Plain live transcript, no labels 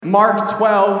Mark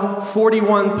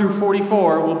 12:41 through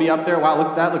 44 will be up there. Wow,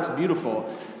 look, that looks beautiful.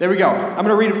 There we go. I'm going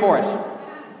to read it for us.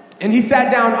 And he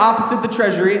sat down opposite the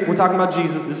treasury. We're talking about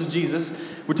Jesus. This is Jesus.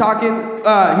 He sat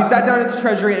down at the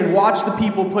treasury and watched the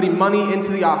people putting money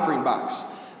into the offering box.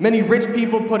 Many rich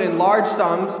people put in large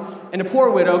sums, and a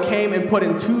poor widow came and put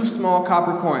in 2 small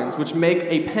copper coins, which make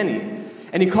a penny.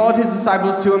 And he called his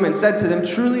disciples to him and said to them,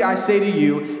 "Truly I say to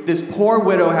you, this poor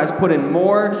widow has put in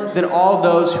more than all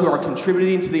those who are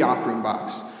contributing to the offering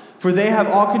box. For they have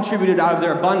all contributed out of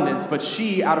their abundance, but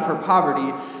she, out of her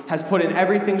poverty, has put in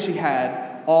everything she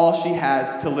had, all she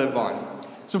has to live on."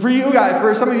 So for you guys,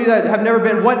 for some of you that have never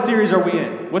been, what series are we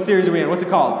in? What series are we in? What's it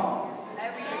called?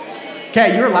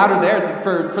 Okay, you were louder there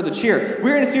for the cheer.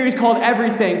 We're in a series called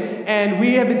Everything, and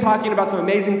we have been talking about some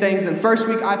amazing things. And first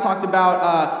week, I talked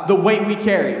about the weight we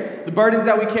carry, the burdens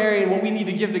that we carry, and what we need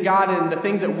to give to God, and the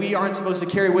things that we aren't supposed to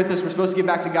carry with us, we're supposed to give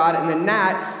back to God. And then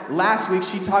Nat, last week,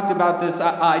 she talked about this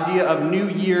idea of New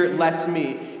Year, less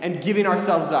me, and giving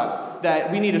ourselves up.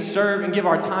 That we need to serve and give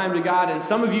our time to God. And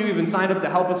some of you even signed up to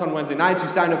help us on Wednesday nights. You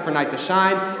signed up for Night to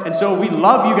Shine. And so we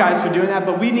love you guys for doing that,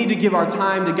 but we need to give our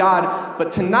time to God. But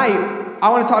tonight, I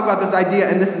want to talk about this idea,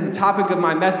 and this is the topic of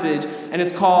my message, and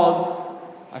it's called,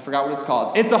 I forgot what it's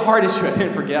called. It's a heart issue. I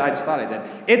didn't forget, I just thought I did.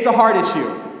 It's a heart issue.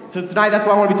 So tonight, that's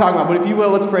what I want to be talking about. But if you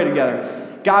will, let's pray together.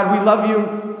 God, we love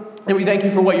you. And we thank you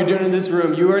for what you're doing in this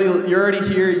room. You're already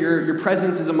here. Your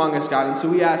presence is among us, God. And so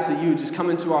we ask that you would just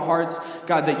come into our hearts,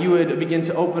 God, that you would begin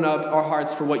to open up our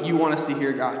hearts for what you want us to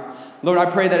hear, God. Lord, I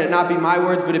pray that it not be my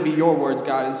words, but it be your words,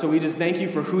 God. And so we just thank you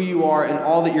for who you are and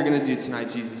all that you're going to do tonight,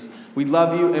 Jesus. We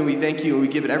love you and we thank you and we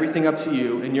give it everything up to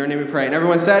you. In your name we pray. And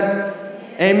everyone said,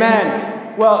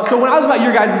 Amen. Well, so when I was about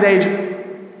your guys' age,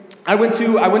 I went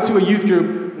to a youth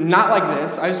group. Not like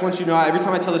this. I just want you to know, every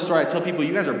time I tell this story, I tell people,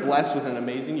 you guys are blessed with an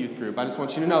amazing youth group. I just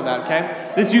want you to know that,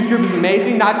 okay? This youth group is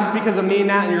amazing, not just because of me and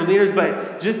Nat and your leaders,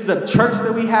 but just the church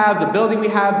that we have, the building we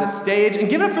have, the stage. And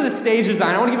give it up for the stage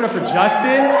design. I want to give it up for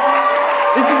Justin.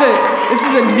 This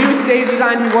is a new stage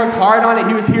design. He worked hard on it.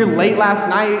 He was here late last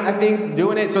night, I think,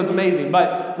 doing it, so it's amazing.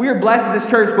 But we are blessed at this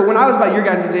church. But when I was about your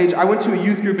guys' age, I went to a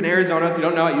youth group in Arizona. If you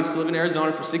don't know, I used to live in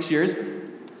Arizona for 6 years.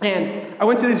 And I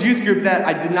went to this youth group that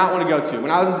I did not want to go to.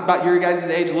 When I was about your guys'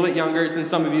 age, a little bit younger than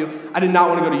some of you, I did not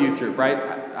want to go to youth group, right?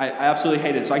 I absolutely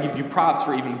hated it. So I give you props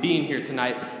for even being here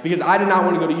tonight because I did not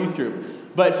want to go to youth group.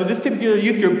 But so this typical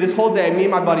youth group, this whole day, me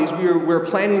and my buddies, we were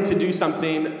planning to do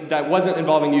something that wasn't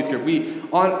involving youth group.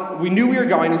 We knew we were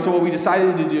going, and so what we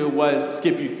decided to do was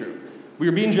skip youth group. We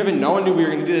were being driven. No one knew we were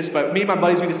going to do this, but me and my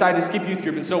buddies, we decided to skip youth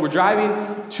group. And so we're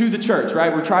driving to the church,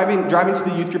 right? We're driving to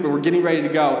the youth group, and we're getting ready to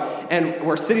go. And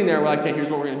we're sitting there. We're like, okay,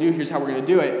 here's what we're going to do. Here's how we're going to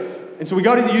do it. And so we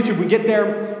go to the youth group. We get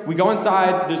there. We go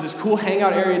inside. There's this cool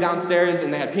hangout area downstairs,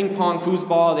 and they had ping pong,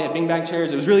 foosball. They had bing bang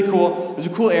chairs. It was really cool. It was a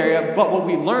cool area. But what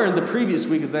we learned the previous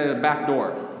week is they had a back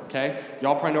door. Okay?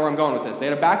 Y'all probably know where I'm going with this. They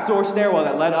had a back door stairwell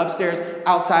that led upstairs,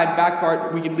 outside, back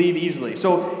part. We could leave easily.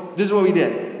 So this is what we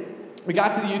did. We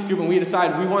got to the youth group and we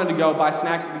decided we wanted to go buy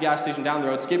snacks at the gas station down the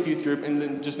road, skip youth group, and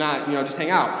then just hang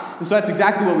out. And so that's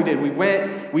exactly what we did. We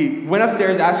went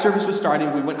upstairs as service was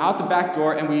starting. We went out the back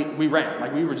door and we ran.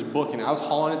 Like we were just booking it. I was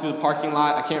hauling it through the parking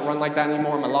lot. I can't run like that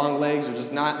anymore. My long legs are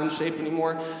just not in shape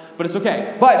anymore. But it's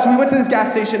okay. So we went to this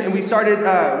gas station and we started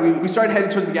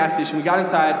heading towards the gas station. We got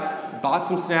inside, bought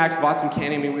some snacks, bought some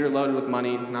candy. I mean, we were loaded with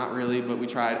money. Not really, but we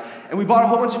tried. And we bought a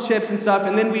whole bunch of chips and stuff.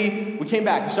 And then we came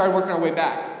back. We started working our way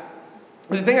back.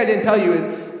 But the thing I didn't tell you is,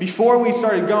 before we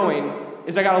started going,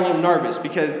 I got a little nervous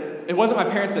because it wasn't my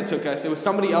parents that took us. It was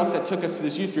somebody else that took us to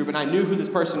this youth group, and I knew who this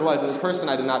person was, and this person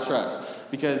I did not trust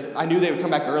because I knew they would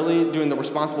come back early, doing the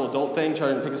responsible adult thing,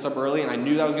 trying to pick us up early, and I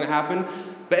knew that was going to happen.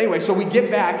 But anyway, so we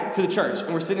get back to the church,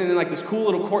 and we're sitting in like this cool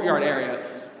little courtyard area,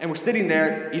 and we're sitting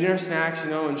there eating our snacks,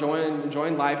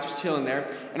 enjoying life, just chilling there,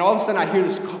 and all of a sudden I hear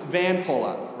this van pull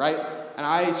up, right? And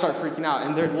I start freaking out.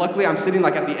 And luckily, I'm sitting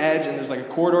like at the edge, and there's like a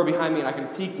corridor behind me, and I can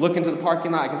peek, look into the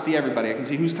parking lot. I can see everybody. I can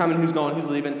see who's coming, who's going, who's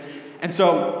leaving. And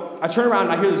so I turn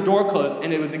around, and I hear this door close,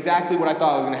 and it was exactly what I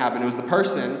thought was going to happen. It was the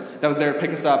person that was there to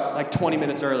pick us up like 20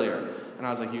 minutes earlier. And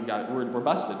I was like, you got it. We're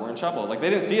busted. We're in trouble. Like, they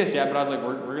didn't see us yet, but I was like,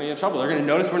 we're going to get in trouble. They're going to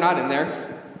notice we're not in there.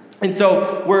 And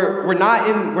so we're not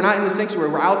in the sanctuary.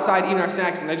 We're outside eating our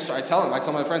snacks, and I tell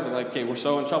my friends, I'm like, okay, we're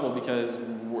so in trouble because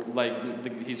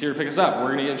he's here to pick us up. We're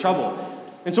going to get in trouble.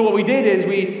 And so what we did is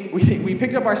we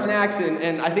picked up our snacks,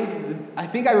 and I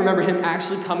think I remember him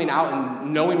actually coming out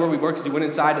and knowing where we were because he went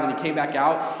inside and then he came back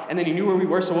out, and then he knew where we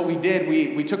were. So what we did,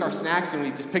 we took our snacks and we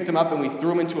just picked them up and we threw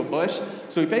them into a bush.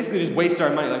 So we basically just wasted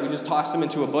our money. Like we just tossed them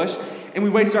into a bush, and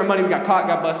we wasted our money. We got caught,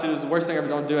 got busted. It was the worst thing ever.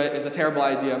 Don't do it. It's a terrible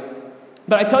idea.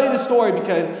 But I tell you this story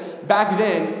because back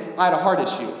then, I had a heart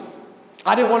issue.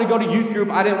 I didn't want to go to youth group.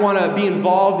 I didn't want to be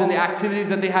involved in the activities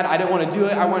that they had. I didn't want to do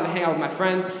it. I wanted to hang out with my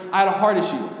friends. I had a heart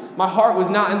issue. My heart was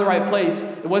not in the right place.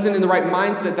 It wasn't in the right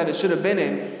mindset that it should have been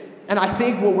in. And I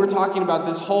think what we're talking about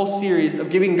this whole series of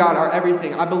giving God our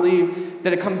everything, I believe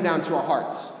that it comes down to our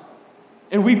hearts.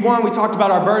 In week 1, we talked about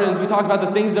our burdens. We talked about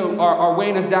the things that are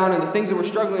weighing us down and the things that we're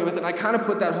struggling with. And I kind of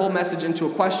put that whole message into a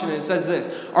question. And it says this: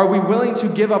 are we willing to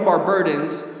give up our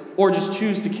burdens or just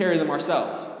choose to carry them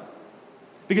ourselves?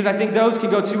 Because I think those can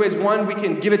go two ways. One, we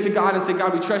can give it to God and say,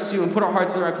 God, we trust you, and put our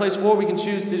hearts in the right place. Or we can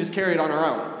choose to just carry it on our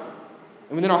own.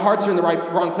 And then our hearts are in the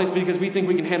wrong place because we think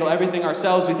we can handle everything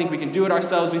ourselves. We think we can do it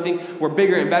ourselves. We think we're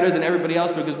bigger and better than everybody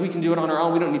else because we can do it on our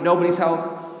own. We don't need nobody's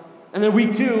help. And then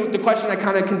week 2, the question I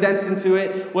kind of condensed into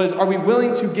it was, are we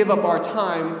willing to give up our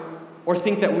time or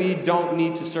think that we don't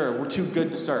need to serve? We're too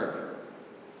good to serve.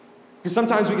 Because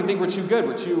sometimes we can think we're too good.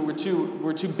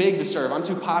 We're too big to serve. I'm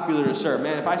too popular to serve.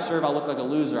 Man, if I serve, I'll look like a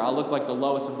loser. I'll look like the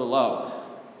lowest of the low.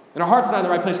 And our heart's not in the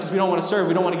right place because we don't want to serve.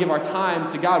 We don't want to give our time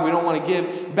to God. We don't want to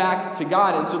give back to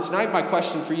God. And so tonight my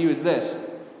question for you is this: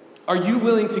 are you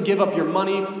willing to give up your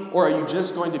money, or are you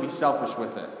just going to be selfish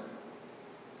with it?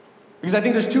 Because I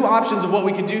think there's 2 options of what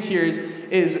we can do here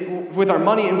is with our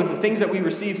money and with the things that we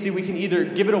receive. See, we can either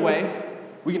give it away,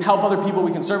 we can help other people,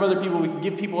 we can serve other people, we can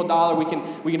give people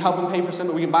 $1, we can help them pay for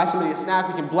something, we can buy somebody a snack,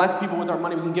 we can bless people with our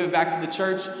money, we can give it back to the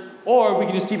church, or we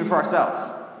can just keep it for ourselves.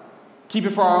 Keep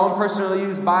it for our own personal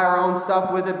use, buy our own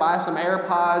stuff with it, buy some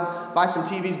AirPods, buy some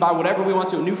TVs, buy whatever we want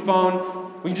to, a new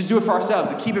phone. We can just do it for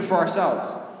ourselves and keep it for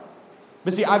ourselves.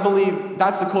 But see, I believe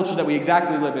that's the culture that we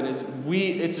exactly live in,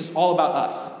 it's just all about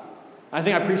us. I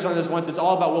think I preached on this once. It's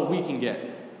all about what we can get.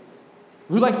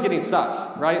 Who likes getting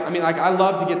stuff, right? I mean, I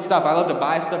love to get stuff. I love to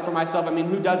buy stuff for myself. I mean,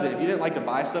 who doesn't? If you didn't like to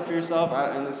buy stuff for yourself,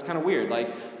 and it's kind of weird.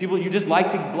 People, you just like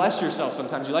to bless yourself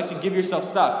sometimes. You like to give yourself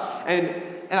stuff.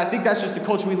 And I think that's just the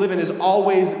culture we live in, is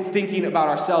always thinking about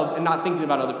ourselves and not thinking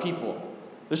about other people.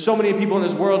 There's so many people in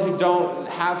this world who don't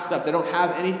have stuff. They don't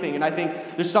have anything. And I think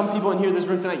there's some people in here in this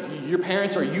room tonight, your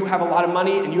parents or you have a lot of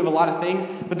money and you have a lot of things,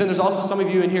 but then there's also some of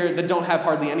you in here that don't have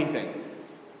hardly anything.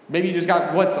 Maybe you just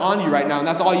got what's on you right now, and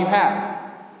that's all you have.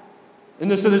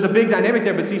 And so there's a big dynamic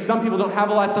there, but see, some people don't have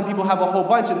a lot, some people have a whole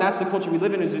bunch, and that's the culture we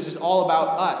live in, is it's just all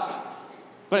about us.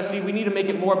 But see, we need to make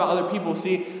it more about other people.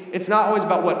 See, it's not always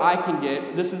about what I can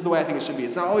get. This is the way I think it should be.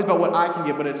 It's not always about what I can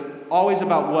get, but it's always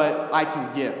about what I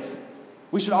can give.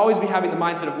 We should always be having the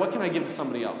mindset of, what can I give to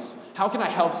somebody else? How can I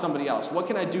help somebody else? What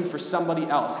can I do for somebody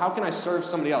else? How can I serve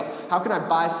somebody else? How can I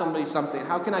buy somebody something?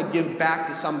 How can I give back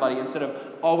to somebody instead of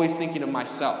always thinking of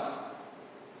myself?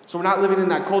 So we're not living in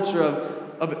that culture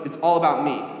of it's all about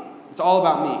me. It's all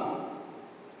about me.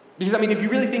 Because, I mean, if you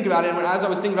really think about it, and as I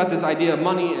was thinking about this idea of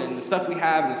money and the stuff we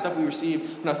have and the stuff we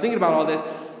receive, when I was thinking about all this,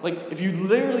 if you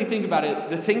literally think about it,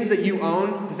 the things that you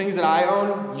own, the things that I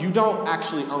own, you don't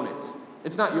actually own it.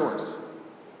 It's not yours.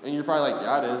 And you're probably like,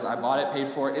 yeah, it is. I bought it, paid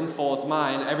for it in full. It's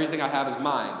mine. Everything I have is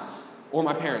mine. Or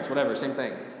my parents, whatever, same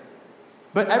thing.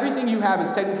 But everything you have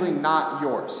is technically not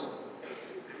yours.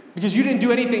 Because you didn't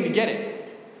do anything to get it.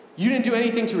 You didn't do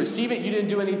anything to receive it. You didn't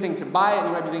do anything to buy it. And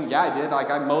you might be thinking, yeah, I did.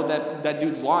 I mowed that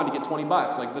dude's lawn to get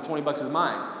 $20. The $20 is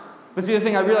mine. But see, the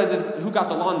thing I realized is, who got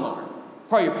the lawnmower?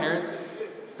 Probably your parents.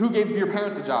 Who gave your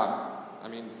parents a job? I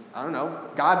mean, I don't know.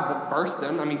 God birthed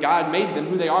them. I mean, God made them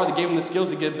who they are. They gave them the skills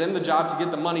to give them the job, to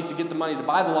get the money to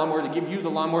buy the lawnmower, to give you the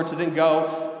lawnmower, to then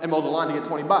go and mow the lawn to get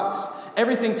 $20.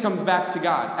 Everything comes back to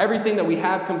God. Everything that we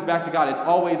have comes back to God. It's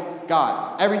always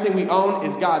God's. Everything we own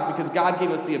is God's because God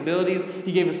gave us the abilities.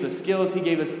 He gave us the skills. He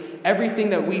gave us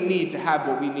everything that we need to have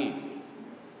what we need.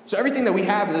 So everything that we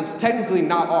have is technically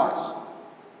not ours.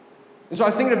 And so I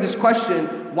was thinking of this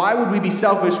question: why would we be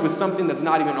selfish with something that's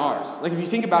not even ours? If you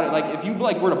think about it, if you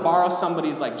were to borrow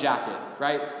somebody's jacket,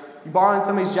 right? You borrow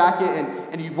somebody's jacket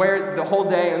and you wear it the whole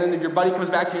day, and then your buddy comes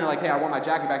back to you and you're like, hey, I want my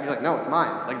jacket back. And you're like, no, it's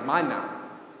mine. It's mine now.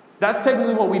 That's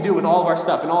technically what we do with all of our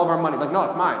stuff and all of our money. No,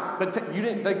 it's mine. But you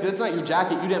didn't. That's not your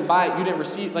jacket. You didn't buy it. You didn't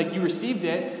receive. You received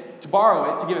it to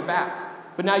borrow it to give it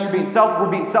back. But now we're being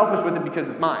selfish with it because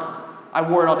it's mine. I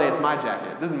wore it all day. It's my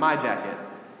jacket. This is my jacket.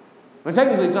 But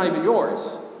technically, it's not even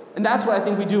yours. And that's what I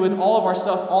think we do with all of our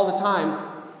stuff all the time,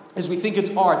 is we think it's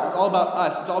ours. It's all about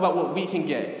us. It's all about what we can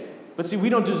get. But see, we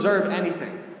don't deserve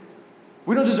anything.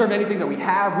 We don't deserve anything that we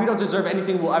have. We don't deserve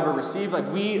anything we'll ever receive.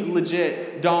 We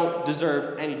legit don't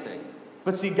deserve anything.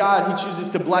 But see, God, He chooses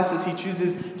to bless us. He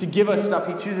chooses to give us stuff.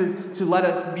 He chooses to let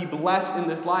us be blessed in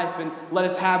this life and let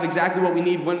us have exactly what we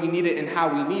need, when we need it, and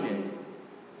how we need it.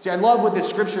 See, I love what this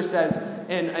scripture says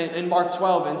in Mark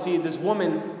 12. And see, this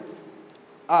woman,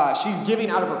 she's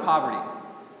giving out of her poverty.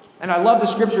 And I love the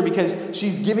scripture because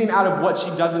she's giving out of what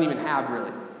she doesn't even have,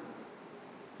 really.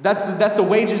 That's the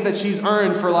wages that she's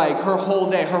earned for like her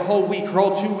whole day, her whole week, her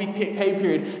whole 2-week pay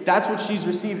period. That's what she's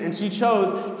received. And she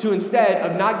chose to, instead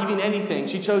of not giving anything,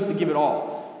 she chose to give it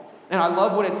all. And I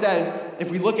love what it says. If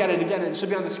we look at it again, and it should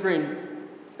be on the screen.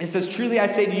 It says, "Truly I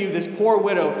say to you, this poor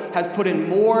widow has put in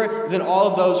more than all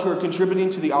of those who are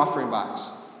contributing to the offering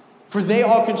box. For they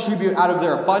all contribute out of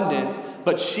their abundance,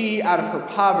 but she, out of her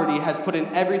poverty, has put in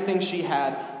everything she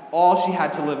had, all she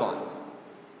had to live on."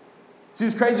 See, it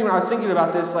was crazy when I was thinking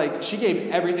about this, like, she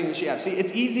gave everything that she had. See,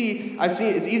 it's easy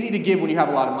to give when you have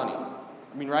a lot of money.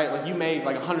 I mean, right? Like, you made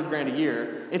like $100,000 a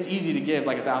year. It's easy to give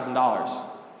like $1,000.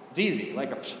 It's easy.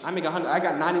 Like, I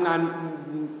got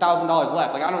 $99,000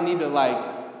 left. Like, I don't need to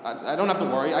I don't have to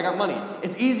worry. I got money.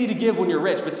 It's easy to give when you're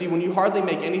rich, but see, when you hardly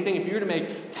make anything, if you were to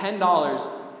make $10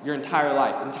 your entire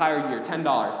life, entire year,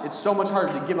 $10, it's so much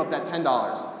harder to give up that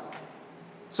 $10.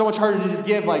 So much harder to just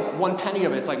give like 1 penny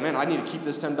of it. It's like, man, I need to keep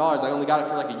this $10. I only got it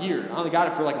for like a year. I only got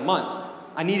it for like a month.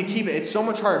 I need to keep it. It's so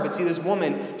much harder. But see, this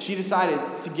woman, she decided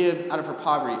to give out of her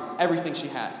poverty everything she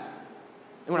had.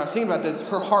 And when I was thinking about this,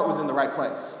 her heart was in the right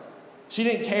place. She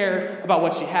didn't care about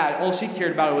what she had. All she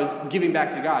cared about was giving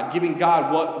back to God, giving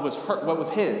God what was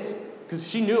his. Because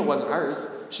she knew it wasn't hers.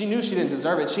 She knew she didn't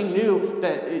deserve it. She knew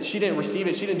that she didn't receive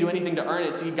it. She didn't do anything to earn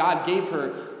it. See, God gave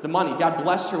her the money. God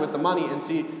blessed her with the money. And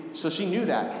see, so she knew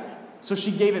that. So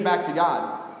she gave it back to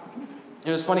God. And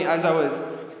it was funny, as I was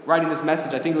writing this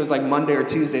message, I think it was like Monday or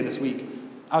Tuesday this week,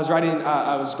 I was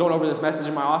going over this message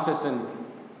in my office, and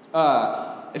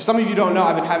if some of you don't know,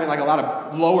 I've been having like a lot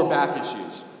of lower back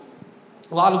issues.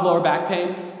 A lot of lower back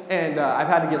pain, and I've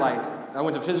had to get I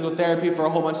went to physical therapy for a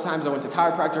whole bunch of times. I went to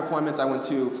chiropractor appointments. I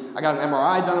got an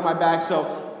MRI done on my back.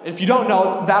 So if you don't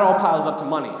know, that all piles up to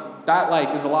money.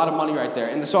 That is a lot of money right there.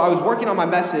 And so I was working on my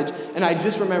message, and I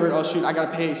just remembered, oh shoot, I got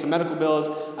to pay some medical bills.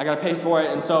 I got to pay for it.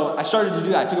 And so I started to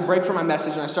do that. I took a break from my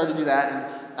message, and I started to do that. And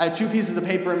I had 2 pieces of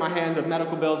paper in my hand of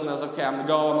medical bills, and I was like, okay, I'm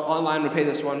online, I'm gonna pay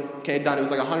this one. Okay, done. It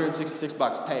was like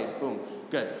 $166, paid, boom,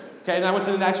 good. Okay, and then I went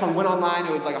to the next one, went online,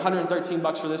 it was like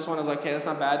 $113 for this one. I was like, okay, that's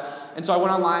not bad. And so I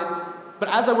went online, but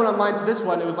as I went online to this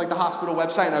one, it was like the hospital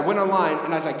website, and I went online,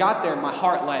 and as I got there, my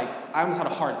heart, I almost had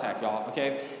a heart attack, y'all,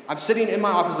 okay? I'm sitting in my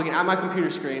office looking at my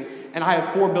computer screen, and I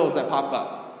have 4 bills that popped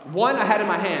up. 1 I had in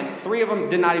my hand, 3 of them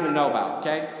did not even know about,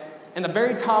 okay? And the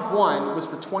very top one was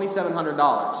for $2,700.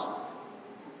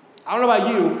 I don't know about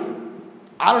you,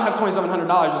 I don't have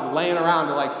 $2,700 just laying around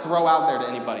to throw out there to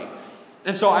anybody.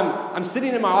 And so I'm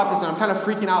sitting in my office, and I'm kind of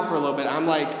freaking out for a little bit. And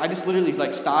I just literally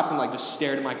stopped and just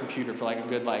stared at my computer for a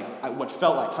good what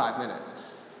felt like 5 minutes.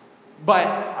 But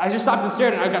I just stopped and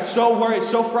stared, and I got so worried,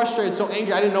 so frustrated, so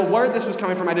angry. I didn't know where this was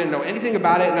coming from. I didn't know anything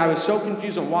about it, and I was so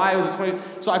confused on why it was a 20.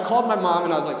 So I called my mom,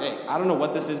 and I was like, hey, I don't know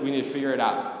what this is. We need to figure it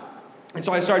out. And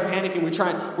so I started panicking. We're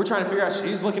trying to figure out.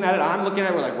 She's looking at it. I'm looking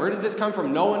at it. We're like, where did this come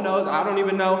from? No one knows. I don't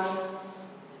even know.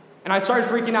 And I started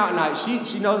freaking out, and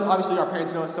she knows, obviously our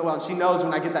parents know us so well, and she knows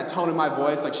when I get that tone in my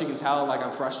voice, she can tell,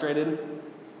 I'm frustrated.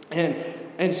 And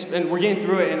we're getting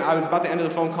through it, and I was about to end the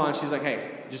phone call, and she's like, hey,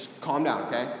 just calm down,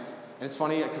 okay? And it's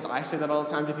funny, because I say that all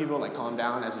the time to people, calm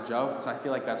down as a joke, so I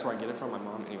feel like that's where I get it from, my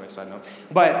mom, anyway, side note.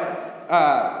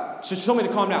 But, so she told me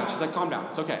to calm down. She's like, calm down,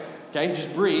 it's okay,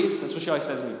 just breathe. That's what she always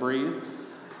says to me, breathe.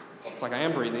 It's like I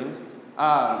am breathing.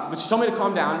 But she told me to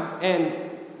calm down, and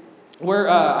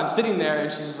I'm sitting there,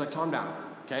 and she's just like, calm down,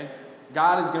 okay?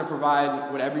 God is going to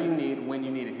provide whatever you need when you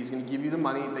need it. He's going to give you the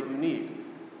money that you need.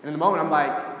 And in the moment, I'm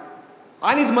like,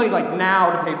 I need the money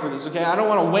now to pay for this, okay? I don't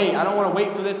want to wait. I don't want to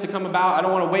wait for this to come about. I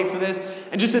don't want to wait for this.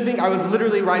 And just to think, I was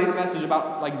literally writing a message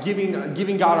about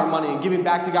giving God our money and giving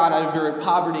back to God out of your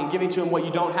poverty and giving to Him what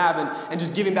you don't have and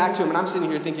just giving back to Him. And I'm sitting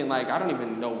here thinking, I don't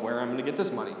even know where I'm going to get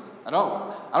this money. I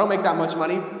don't make that much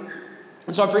money.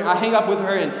 And so I hang up with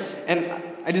her,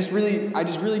 and I just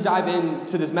really dive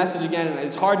into this message again, and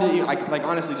it's hard to,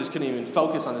 honestly just couldn't even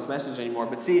focus on this message anymore.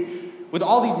 But see, with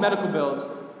all these medical bills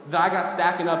that I got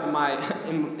stacking up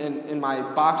in my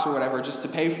box or whatever just to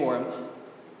pay for them,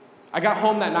 I got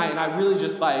home that night, and I really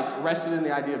just rested in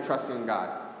the idea of trusting in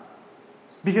God.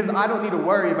 Because I don't need to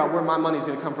worry about where my money's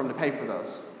going to come from to pay for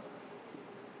those.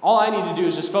 All I need to do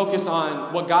is just focus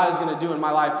on what God is going to do in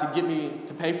my life to get me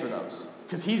to pay for those.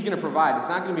 Because He's going to provide. It's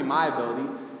not going to be my ability.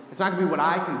 It's not going to be what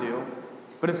I can do,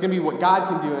 but it's going to be what God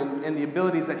can do and the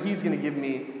abilities that He's going to give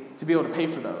me to be able to pay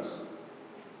for those.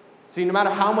 See, no matter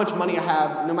how much money I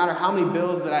have, no matter how many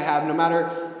bills that I have, no matter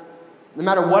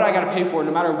what I got to pay for,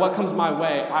 no matter what comes my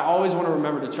way, I always want to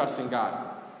remember to trust in God.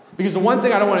 Because the one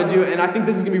thing I don't want to do, and I think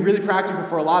this is going to be really practical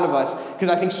for a lot of us, because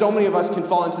I think so many of us can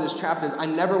fall into this trap, is I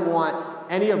never want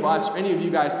any of us or any of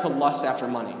you guys to lust after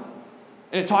money.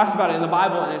 And it talks about it in the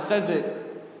Bible, and it says it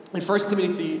In 1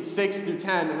 Timothy 6 through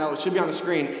 10, and it should be on the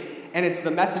screen, and it's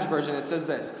the Message version, it says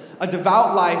this: a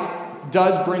devout life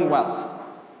does bring wealth,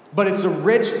 but it's the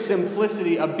rich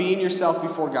simplicity of being yourself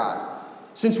before God.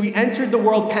 Since we entered the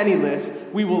world penniless,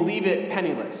 we will leave it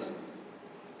penniless.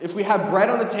 If we have bread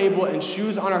on the table and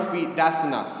shoes on our feet, that's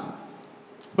enough.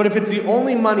 But if it's the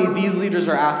only money these leaders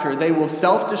are after, they will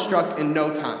self-destruct in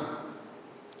no time.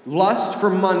 Lust for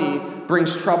money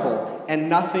brings trouble, and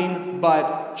nothing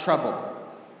but trouble.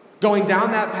 Going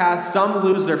down that path, some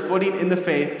lose their footing in the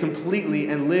faith completely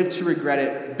and live to regret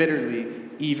it bitterly,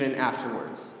 even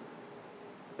afterwards.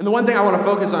 And the one thing I want to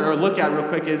focus on or look at real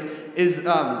quick is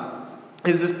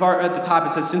this part at the top.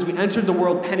 It says, since we entered the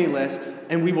world penniless,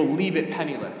 and we will leave it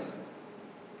penniless.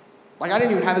 Like, I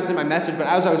didn't even have this in my message, but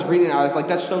as I was reading it, I was like,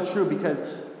 that's so true, because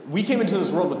we came into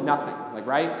this world with nothing, like,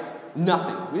 right?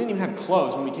 Nothing. We didn't even have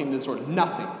clothes when we came into this world.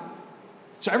 Nothing.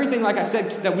 So everything, like I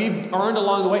said, that we've earned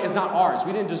along the way is not ours.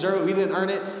 We didn't deserve it. We didn't earn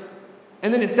it.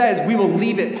 And then it says, we will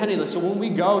leave it penniless. So when we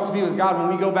go to be with God,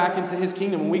 when we go back into his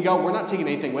kingdom, when we go, we're not taking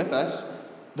anything with us.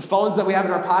 The phones that we have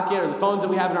in our pocket or the phones that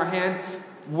we have in our hands,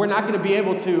 we're not going to be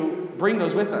able to bring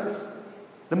those with us.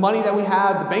 The money that we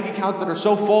have, the bank accounts that are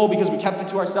so full because we kept it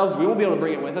to ourselves, we won't be able to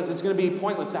bring it with us. It's going to be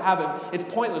pointless to have it. It's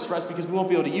pointless for us because we won't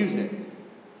be able to use it.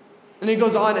 And it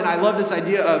goes on, and I love this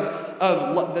idea of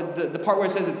the part where it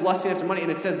says it's lusting after money,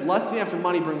 and it says lusting after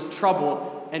money brings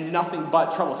trouble and nothing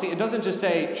but trouble. See, it doesn't just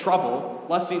say trouble.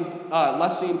 Lusting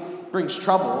brings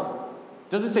trouble.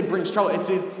 It doesn't say brings trouble. It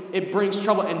says it brings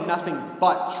trouble and nothing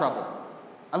but trouble.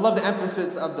 I love the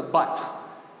emphasis of the but.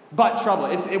 But trouble.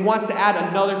 It wants to add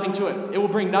another thing to it. It will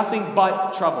bring nothing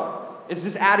but trouble. It's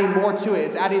just adding more to it.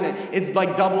 It's adding that. It's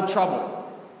like double trouble.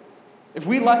 If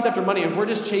we lust after money, if we're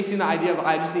just chasing the idea of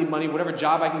I just need money, whatever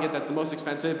job I can get that's the most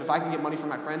expensive, if I can get money from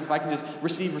my friends, if I can just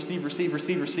receive,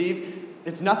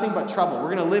 it's nothing but trouble.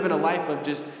 We're going to live in a life of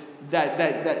just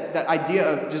that idea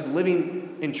of just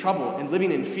living in trouble and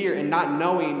living in fear and not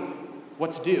knowing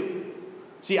what to do.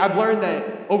 See, I've learned that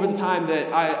over the time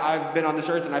that I've been on this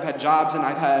earth and I've had jobs and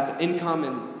I've had income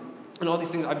and all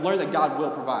these things, I've learned that God will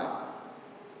provide.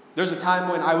 There's a time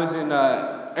when I was in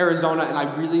Arizona and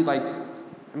I really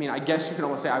I guess you could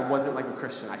almost say I wasn't like a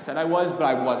Christian. I said I was, but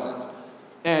I wasn't.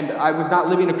 And I was not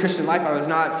living a Christian life. I was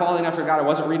not following after God. I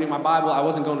wasn't reading my Bible. I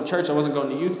wasn't going to church. I wasn't going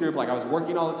to youth group. I was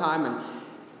working all the time.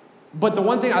 But the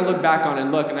one thing I look back on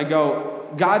and I go,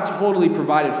 God totally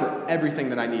provided for everything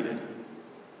that I needed.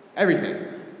 Everything.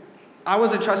 I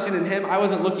wasn't trusting in him. I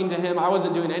wasn't looking to him. I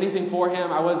wasn't doing anything for him.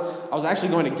 I was actually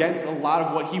going against a lot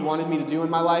of what he wanted me to do in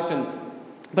my life.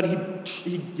 But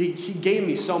he gave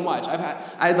me so much. I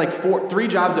had three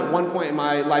jobs at one point in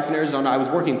my life in Arizona. I was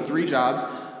working 3 jobs.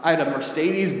 I had a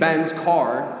Mercedes-Benz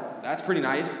car. That's pretty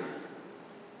nice.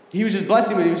 He was just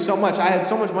blessing me so much. I had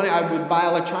so much money. I would buy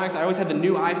electronics. I always had the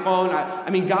new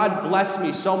iPhone. God blessed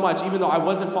me so much, even though I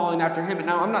wasn't following after him. And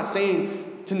now I'm not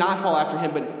saying to not follow after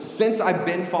him, but since I've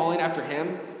been following after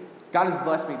him, God has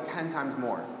blessed me 10 times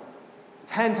more.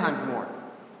 10 times more.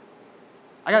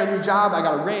 I got a new job. I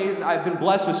got a raise. I've been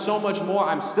blessed with so much more.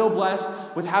 I'm still blessed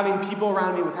with having people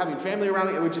around me, with having family around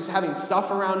me, and with just having stuff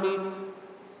around me.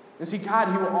 And see, God,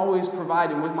 he will always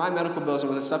provide. And with my medical bills and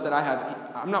with the stuff that I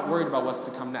have, I'm not worried about what's to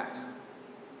come next.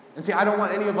 And see, I don't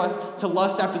want any of us to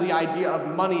lust after the idea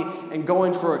of money and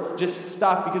going for just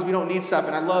stuff because we don't need stuff.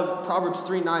 And I love Proverbs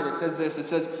 3:9. It says this. It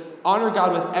says, honor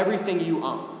God with everything you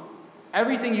own.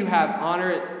 Everything you have,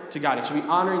 honor it to God. It should be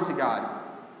honoring to God.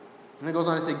 And it goes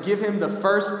on to say, give him the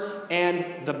first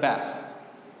and the best.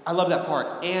 I love that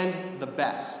part, and the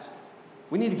best.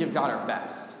 We need to give God our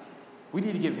best. We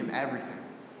need to give him everything.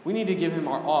 We need to give him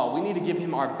our all. We need to give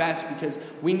him our best because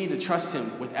we need to trust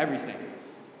him with everything.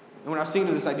 And when I was thinking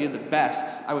of this idea of the best,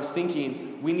 I was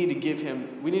thinking we need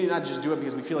to not just do it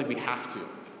because we feel like we have to.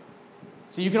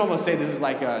 So you can almost say this is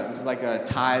like a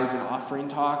tithes and offering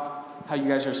talk, how you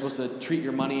guys are supposed to treat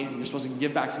your money, and you're supposed to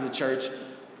give back to the church.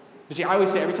 But see, I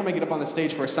always say every time I get up on the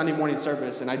stage for a Sunday morning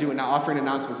service and I do offering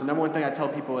announcements, the number one thing I tell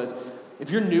people is,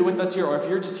 if you're new with us here or if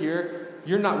you're just here,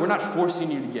 we're not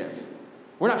forcing you to give.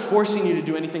 We're not forcing you to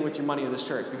do anything with your money in this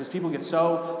church because people get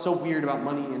so weird about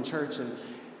money in church. And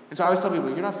so I always tell people,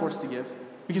 you're not forced to give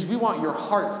because we want your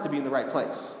hearts to be in the right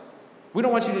place. We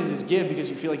don't want you to just give because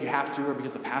you feel like you have to or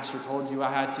because the pastor told you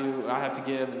I have to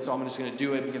give, and so I'm just going to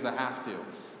do it because I have to.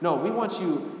 No, we want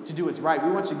you to do what's right. We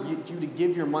want you to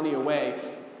give your money away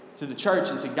to the church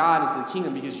and to God and to the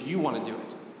kingdom because you want to do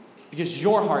it. Because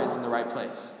your heart is in the right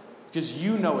place. Because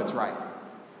you know it's right.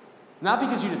 Not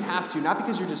because you just have to, not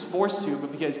because you're just forced to,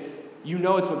 but because you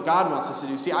know it's what God wants us to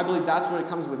do. See, I believe that's when it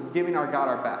comes with giving our God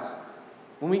our best.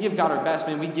 When we give God our best,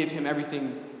 man, we give him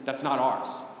everything that's not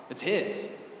ours. It's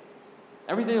his.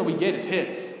 Everything that we get is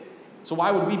his. So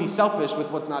why would we be selfish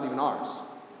with what's not even ours?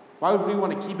 Why would we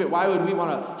want to keep it? Why would we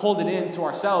want to hold it in to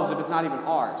ourselves if it's not even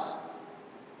ours?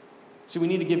 See, we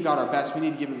need to give God our best. We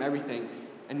need to give him everything.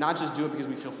 And not just do it because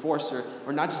we feel forced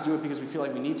or not just do it because we feel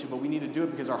like we need to, but we need to do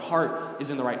it because our heart is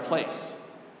in the right place.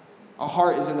 Our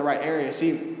heart is in the right area.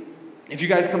 See, if you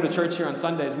guys come to church here on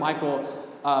Sundays, Michael,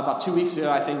 about 2 weeks ago,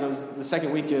 I think it was the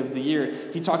second week of the year,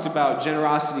 he talked about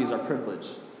generosity is our privilege.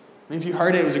 I mean, if you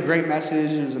heard it was a great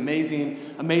message. It was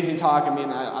amazing talk. I mean,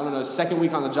 I don't know, second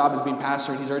week on the job as being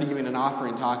pastor, and he's already giving an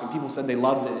offering talk, and people said they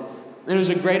loved it. And it was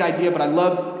a great idea, but I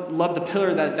love the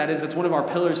pillar that's one of our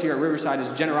pillars here at Riverside is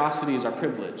generosity is our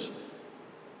privilege.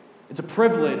 It's a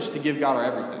privilege to give God our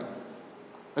everything.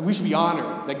 Like, we should be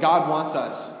honored that God wants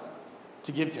us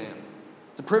to give to him.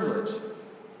 It's a privilege.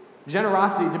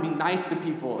 Generosity, to be nice to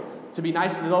people, to be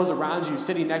nice to those around you,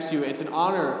 sitting next to you, it's an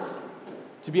honor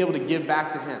to be able to give back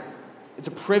to him. It's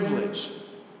a privilege.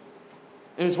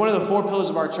 And it's one of the 4 pillars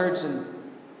of our church.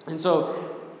 And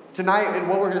so tonight, and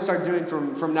what we're going to start doing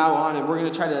from now on, and we're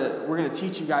going to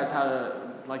teach you guys how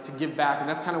to give back, and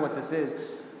that's kind of what this is.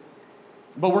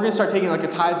 But we're going to start taking like a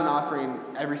tithes and offering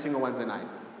every single Wednesday night.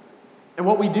 And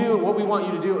what we want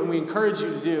you to do, and we encourage you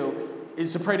to do,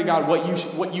 is to pray to God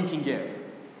what you can give.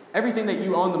 Everything that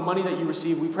you own, the money that you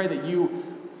receive, we pray that you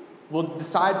will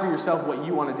decide for yourself what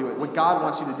you want to do with it, what God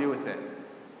wants you to do with it.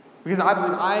 Because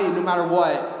no matter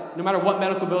what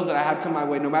medical bills that I have come my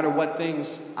way, no matter what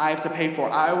things I have to pay for,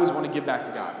 I always want to give back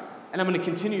to God. And I'm going to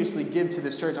continuously give to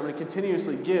this church. I'm going to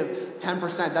continuously give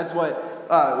 10%. That's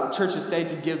what churches say,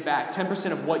 to give back.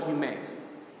 10% of what you make.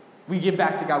 We give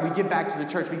back to God. We give back to the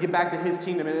church. We give back to his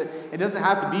kingdom. And it doesn't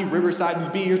have to be Riverside. It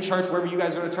could be your church, wherever you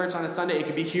guys go to church on a Sunday. It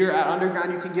could be here at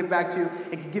Underground you can give back to.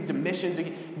 It could give to missions. It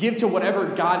can give to whatever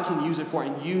God can use it for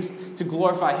and use to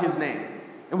glorify his name.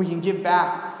 And we can give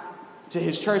back to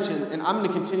his church. And I'm going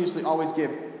to continuously always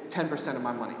give 10% of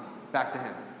my money back to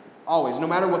him. Always. No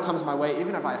matter what comes my way,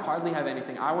 even if I hardly have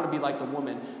anything, I want to be like the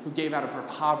woman who gave out of her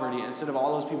poverty instead of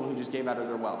all those people who just gave out of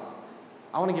their wealth.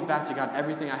 I want to give back to God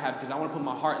everything I have because I want to put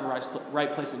my heart in the right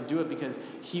place and do it because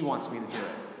he wants me to do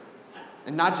it.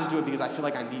 And not just do it because I feel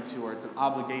like I need to or it's an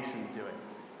obligation to do it.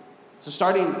 So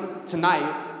starting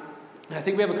tonight, and I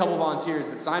think we have a couple volunteers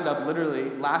that signed up literally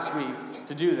last week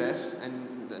to do this, and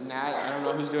Nat, I don't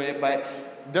know who's doing it, but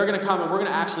they're going to come and we're going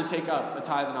to actually take up a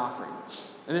tithe and offering.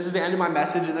 And this is the end of my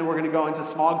message, and then we're going to go into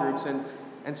small groups,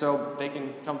 and so they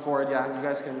can come forward. Yeah, you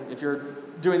guys can, if you're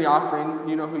doing the offering,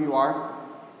 you know who you are.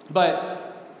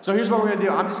 But, so here's what we're going to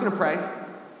do. I'm just going to pray.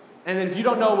 And then if you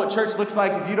don't know what church looks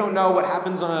like, if you don't know what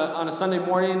happens on a Sunday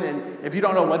morning, and if you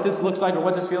don't know what this looks like or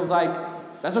what this feels like,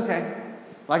 that's okay.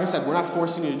 Like I said, we're not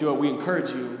forcing you to do it. We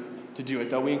encourage you to do it,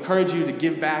 though. We encourage you to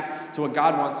give back to what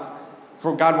God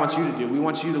wants you to do. We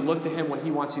want you to look to him, what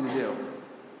he wants you to do.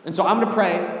 And so I'm going to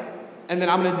pray, and then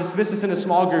I'm going to dismiss us into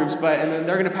small groups, and then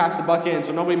they're going to pass the bucket, and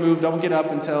so nobody move, don't get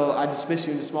up until I dismiss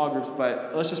you into small groups,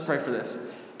 but let's just pray for this.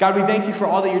 God, we thank you for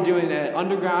all that you're doing at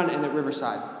Underground and at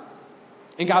Riverside.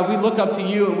 And God, we look up to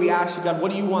you and we ask you, God, what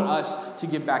do you want us to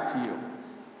give back to you?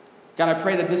 God, I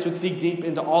pray that this would sink deep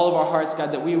into all of our hearts,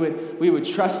 God, that we would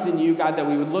trust in you, God, that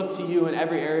we would look to you in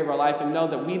every area of our life and know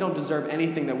that we don't deserve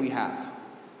anything that we have.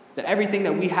 That everything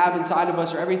that we have inside of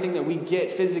us or everything that we get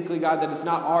physically, God, that it's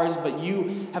not ours, but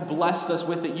you have blessed us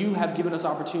with it. You have given us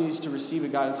opportunities to receive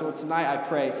it, God. And so tonight I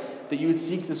pray that you would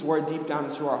seek this word deep down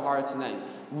into our hearts and that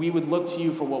we would look to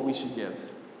you for what we should give.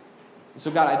 And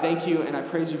so, God, I thank you and I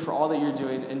praise you for all that you're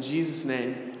doing. In Jesus'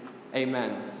 name,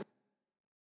 amen.